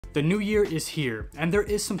The new year is here, and there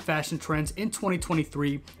is some fashion trends in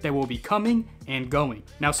 2023 that will be coming and going.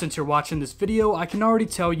 Now, since you're watching this video, I can already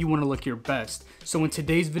tell you want to look your best. So in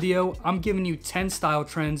today's video, I'm giving you 10 style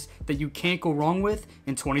trends that you can't go wrong with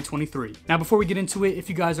in 2023. Now, before we get into it, if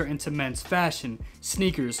you guys are into men's fashion,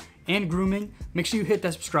 sneakers, and grooming, make sure you hit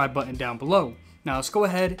that subscribe button down below. Now let's go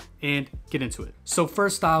ahead and get into it. So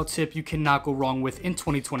first style tip you cannot go wrong with in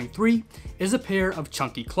 2023 is a pair of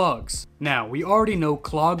chunky clogs. Now we already know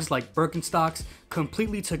clogs like Birkenstocks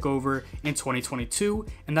completely took over in 2022,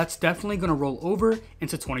 and that's definitely going to roll over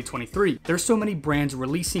into 2023. There's so many brands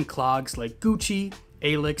releasing clogs like Gucci,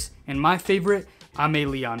 Alex, and my favorite, Aimé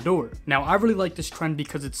Leon Dore. Now I really like this trend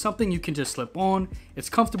because it's something you can just slip on, it's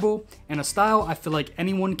comfortable, and a style I feel like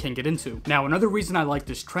anyone can get into. Now another reason I like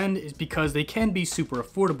this trend is because they can be super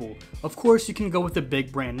affordable. Of course you can go with the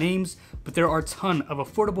big brand names, but there are a ton of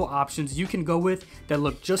affordable options you can go with that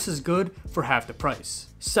look just as good for half the price.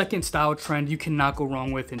 Second style trend you cannot go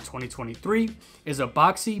wrong with in 2023 is a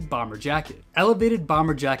boxy bomber jacket. Elevated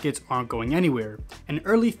bomber jackets aren't going anywhere. An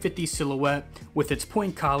early 50s silhouette with its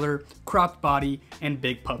point collar, cropped body, and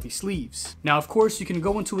big puffy sleeves. Now of course you can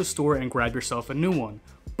go into a store and grab yourself a new one,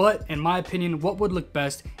 but in my opinion what would look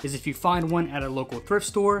best is if you find one at a local thrift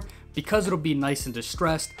store, because it'll be nice and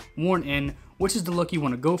distressed, worn in, which is the look you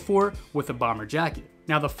want to go for with a bomber jacket.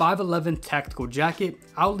 Now the 511 tactical jacket,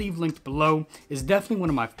 I'll leave linked below, is definitely one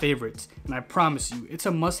of my favorites, and I promise you it's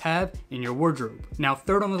a must-have in your wardrobe. Now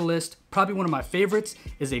third on the list, probably one of my favorites,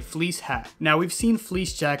 is a fleece hat. Now we've seen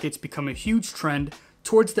fleece jackets become a huge trend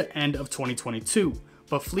towards the end of 2022.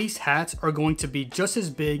 But fleece hats are going to be just as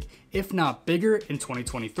big, if not bigger, in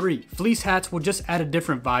 2023. Fleece hats will just add a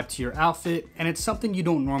different vibe to your outfit, and it's something you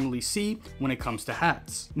don't normally see when it comes to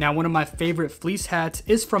hats. Now, one of my favorite fleece hats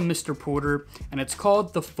is from Mr. Porter, and it's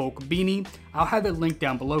called the Folk Beanie. I'll have it linked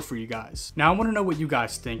down below for you guys. Now, I want to know what you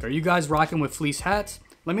guys think. Are you guys rocking with fleece hats?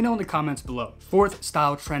 Let me know in the comments below. Fourth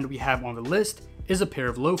style trend we have on the list is a pair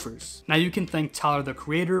of loafers. Now you can thank Tyler the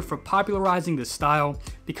Creator for popularizing this style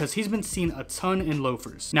because he's been seen a ton in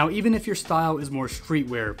loafers. Now even if your style is more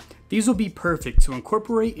streetwear, these will be perfect to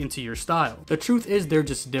incorporate into your style. The truth is they're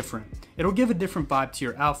just different. It'll give a different vibe to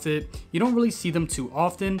your outfit. You don't really see them too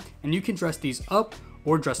often, and you can dress these up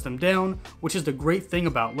or dress them down, which is the great thing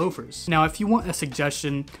about loafers. Now if you want a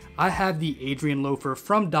suggestion, I have the Adrian loafer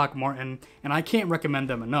from Doc Martin, and I can't recommend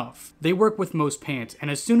them enough. They work with most pants, and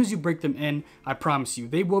as soon as you break them in, I promise you,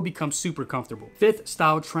 they will become super comfortable. Fifth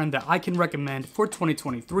style trend that I can recommend for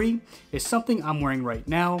 2023 is something I'm wearing right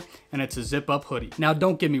now, and it's a zip-up hoodie. Now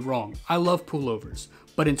don't get me wrong, I love pullovers,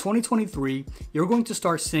 but in 2023, you're going to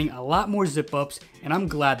start seeing a lot more zip-ups, and I'm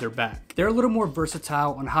glad they're back. They're a little more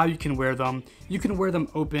versatile on how you can wear them. You can wear them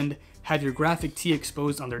opened, have your graphic tee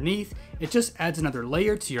exposed underneath. It just adds another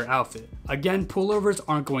layer to your outfit. Again, pullovers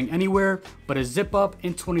aren't going anywhere, but a zip-up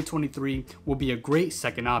in 2023 will be a great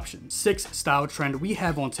second option. Sixth style trend we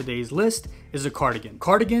have on today's list is a cardigan.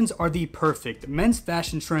 Cardigans are the perfect men's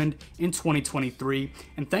fashion trend in 2023,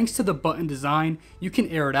 and thanks to the button design, you can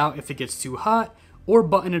air it out if it gets too hot, or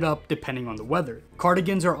button it up depending on the weather.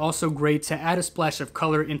 Cardigans are also great to add a splash of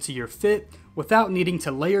color into your fit without needing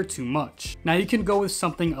to layer too much. Now you can go with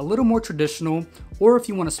something a little more traditional, or if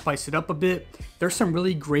you want to spice it up a bit, there's some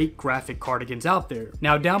really great graphic cardigans out there.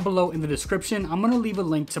 Now down below in the description, I'm going to leave a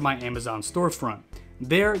link to my Amazon storefront.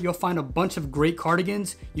 There, you'll find a bunch of great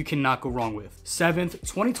cardigans you cannot go wrong with. Seventh,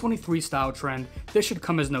 2023 style trend, this should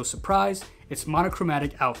come as no surprise, it's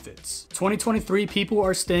monochromatic outfits. 2023 people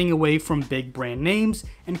are staying away from big brand names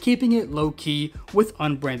and keeping it low-key with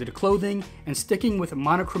unbranded clothing and sticking with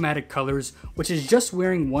monochromatic colors, which is just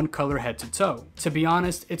wearing one color head to toe. To be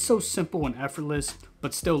honest, it's so simple and effortless,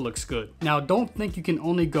 but still looks good. Now don't think you can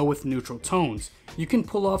only go with neutral tones. You can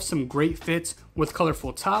pull off some great fits with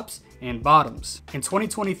colorful tops and bottoms. In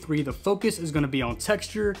 2023, the focus is going to be on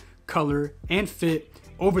texture, color, and fit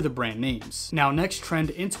over the brand names. Now next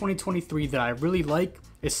trend in 2023 that I really like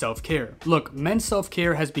is self-care. Look, men's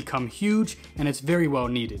self-care has become huge and it's very well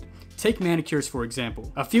needed. Take manicures for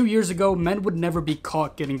example. A few years ago, men would never be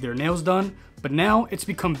caught getting their nails done, but now it's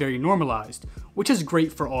become very normalized, which is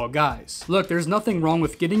great for all guys. Look, there's nothing wrong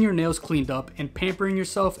with getting your nails cleaned up and pampering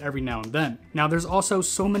yourself every now and then. Now there's also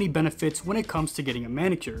so many benefits when it comes to getting a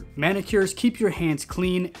manicure. Manicures keep your hands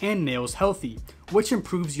clean and nails healthy, which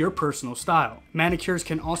improves your personal style. Manicures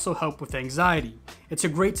can also help with anxiety. It's a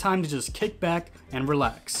great time to just kick back and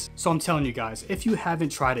relax. So I'm telling you guys, if you haven't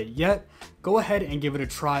tried it yet, go ahead and give it a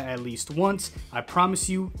try at least once. I promise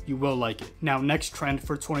you, you will like it. Now, next trend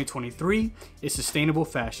for 2023 is sustainable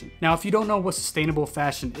fashion. Now, if you don't know what sustainable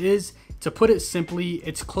fashion is, To put it simply,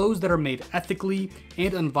 it's clothes that are made ethically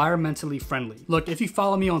and environmentally friendly. Look, if you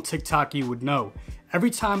follow me on TikTok, you would know.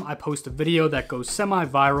 Every time I post a video that goes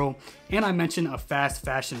semi-viral and I mention a fast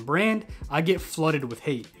fashion brand, I get flooded with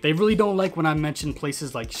hate. They really don't like when I mention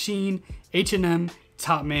places like Shein, H&M,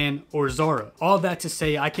 Topman, or Zara. All that to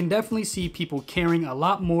say, I can definitely see people caring a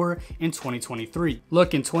lot more in 2023.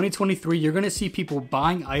 Look, in 2023, you're gonna see people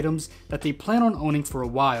buying items that they plan on owning for a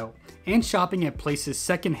while and shopping at places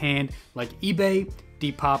secondhand like eBay,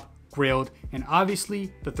 Depop, Grailed, and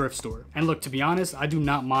obviously the thrift store. And look, to be honest, I do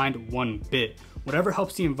not mind one bit. Whatever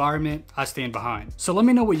helps the environment, I stand behind. So let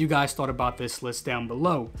me know what you guys thought about this list down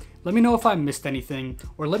below. Let me know if I missed anything,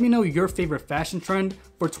 or let me know your favorite fashion trend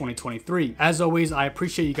for 2023. As always, I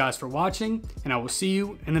appreciate you guys for watching, and I will see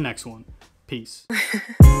you in the next one. Peace.